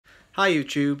Hi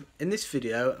YouTube, in this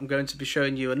video I'm going to be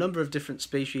showing you a number of different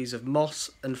species of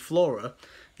moss and flora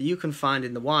that you can find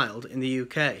in the wild in the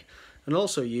UK and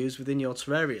also use within your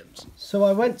terrariums. So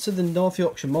I went to the North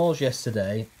Yorkshire Moors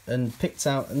yesterday and picked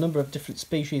out a number of different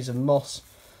species of moss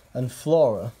and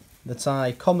flora that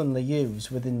I commonly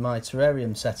use within my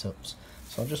terrarium setups.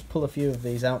 So I'll just pull a few of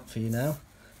these out for you now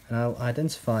and I'll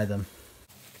identify them.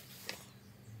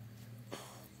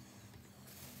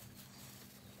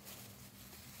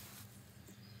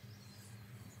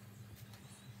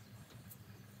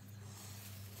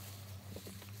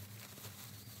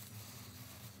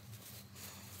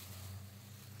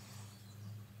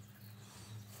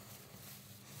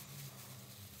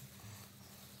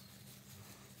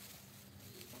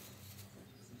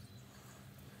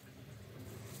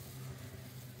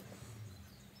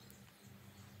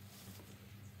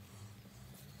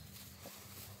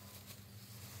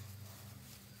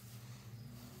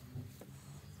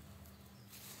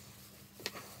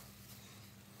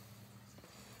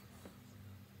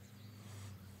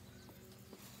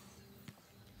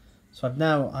 So I've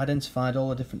now identified all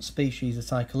the different species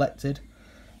that I collected.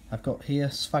 I've got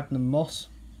here sphagnum moss,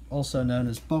 also known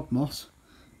as bog moss,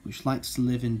 which likes to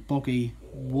live in boggy,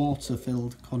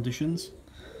 water-filled conditions.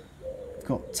 I've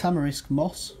got tamarisk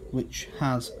moss, which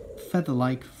has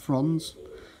feather-like fronds,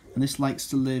 and this likes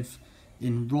to live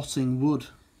in rotting wood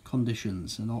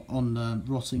conditions and on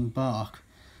rotting bark,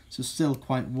 so still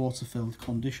quite water-filled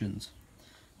conditions.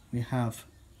 We have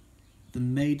the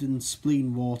maiden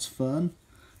spleenwort fern,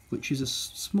 which is a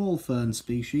small fern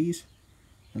species.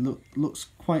 It looks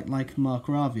quite like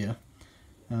Markravia,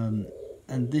 and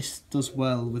this does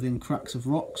well within cracks of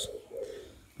rocks.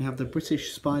 We have the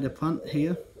British spider plant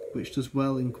here, which does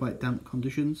well in quite damp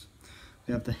conditions.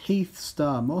 We have the heath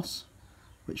star moss,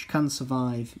 which can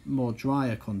survive more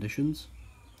drier conditions.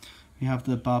 We have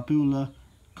the Barbula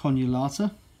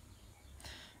conulata,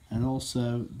 and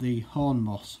also the horn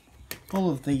moss. All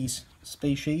of these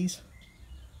species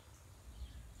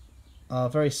are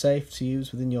very safe to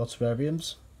use within your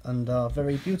terrariums and are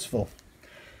very beautiful.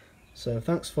 So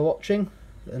thanks for watching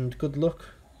and good luck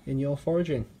in your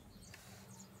foraging.